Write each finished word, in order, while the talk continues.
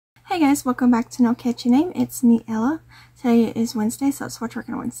Hey guys, welcome back to Nocatchyname. It's me, Ella. Today is Wednesday, so it's Whatcha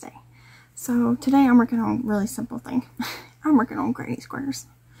working on Wednesday. So today I'm working on a really simple thing. I'm working on granny squares.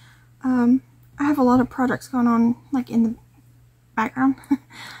 I have a lot of projects going on, like in the background,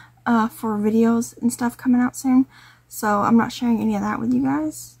 for videos and stuff coming out soon. So I'm not sharing any of that with you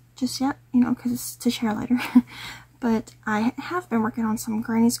guys just yet, you know, because it's to share later. But I have been working on some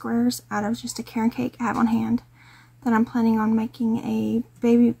granny squares out of just a carrot cake I have on hand that I'm planning on making a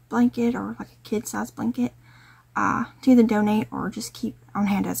baby blanket or like a kid-size blanket to either donate or just keep on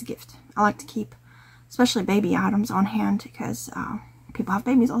hand as a gift. I like to keep especially baby items on hand because people have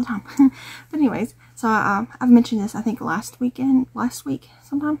babies all the time. But anyways, so I've mentioned this I think last week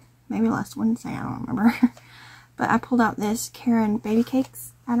sometime, maybe last Wednesday, I don't remember. But I pulled out this Karen baby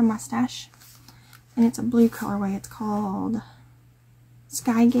cakes out of my stash, and it's a blue colorway. It's called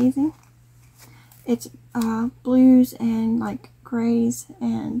Sky Gazing. It's blues and like grays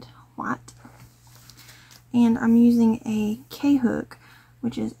and white, and I'm using a K hook,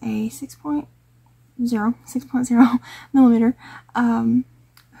 which is a 6.0 millimeter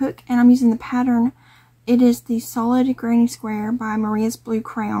hook, and I'm using the pattern. It is the Solid Granny Square by Maria's Blue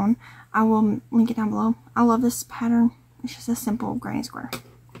Crayon. I will link it down below. I love this pattern. It's just a simple granny square,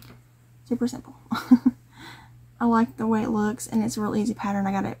 super simple. I like the way it looks, and it's a real easy pattern.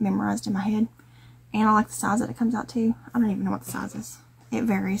 I got it memorized in my head. And I like the size that it comes out to. I don't even know what the size is. It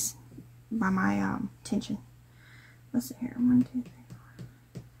varies by my tension. Let's see here. 1, 2, 3,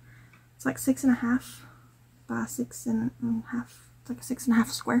 4. It's like 6.5 by 6.5. It's like a 6.5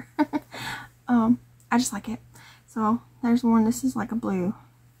 square. I just like it. So there's one. This is like a blue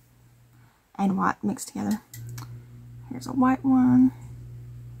and white mixed together. Here's a white one.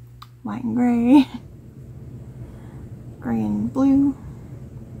 White and gray. Gray and blue.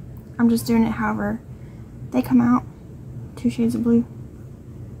 I'm just doing it however they come out. 2 shades of blue,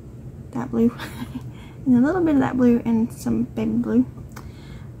 that blue, and a little bit of that blue and some baby blue.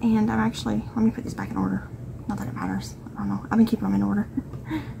 And I'm actually, let me put these back in order. Not that it matters. I don't know. I've been keeping them in order.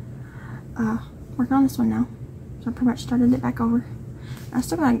 Working on this one now. So I pretty much started it back over. I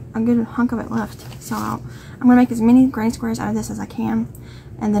still got a good hunk of it left. So I'm going to make as many granny squares out of this as I can.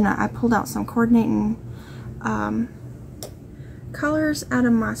 And then I pulled out some coordinating colors out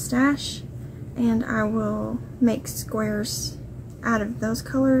of my stash, and I will make squares out of those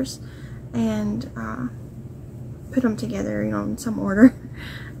colors and put them together, you know, in some order,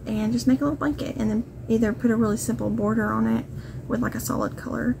 and just make a little blanket, and then either put a really simple border on it with like a solid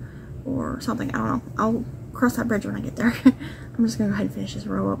color or something. I don't know. I'll cross that bridge when I get there. I'm just gonna go ahead and finish this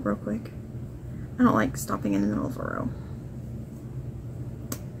row up real quick. I don't like stopping in the middle of a row.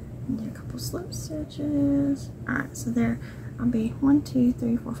 And do a couple slip stitches. Alright, so there. I'll be 1, 2,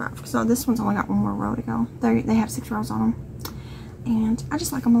 3, 4, 5. So this one's only got one more row to go. They have 6 rows on them, and I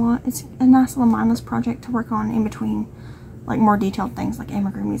just like them a lot. It's a nice little mindless project to work on in between, like more detailed things like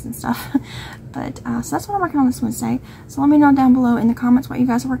amigurumis and stuff. But so that's what I'm working on this Wednesday. So let me know down below in the comments what you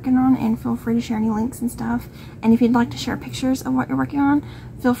guys are working on, and feel free to share any links and stuff. And if you'd like to share pictures of what you're working on,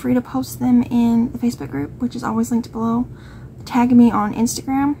 feel free to post them in the Facebook group, which is always linked below. Tag me on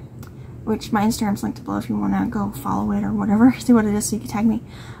Instagram, which my Instagram's linked below if you want to go follow it or whatever, see what it is so you can tag me.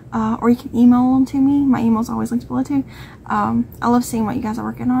 Or you can email them to me. My email's always linked below too. I love seeing what you guys are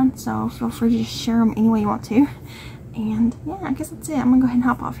working on, so feel free to just share them any way you want to. And yeah, I guess that's it. I'm going to go ahead and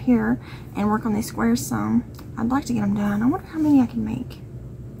hop off here and work on these squares some. I'd like to get them done. I wonder how many I can make.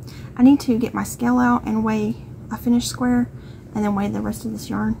 I need to get my scale out and weigh a finished square, and then weigh the rest of this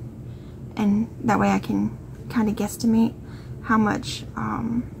yarn. And that way I can kind of guesstimate how much,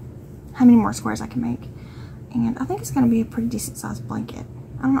 how many more squares I can make. And I think it's going to be a pretty decent sized blanket.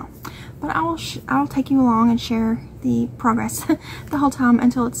 I don't know, but I'll take you along and share the progress the whole time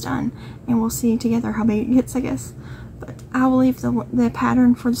until it's done, and we'll see together how big it gets, I guess. But I will leave the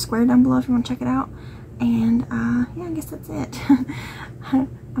pattern for the square down below if you want to check it out. And yeah, I guess that's it. I'm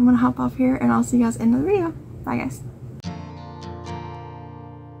gonna hop off here, and I'll see you guys in the video. Bye guys.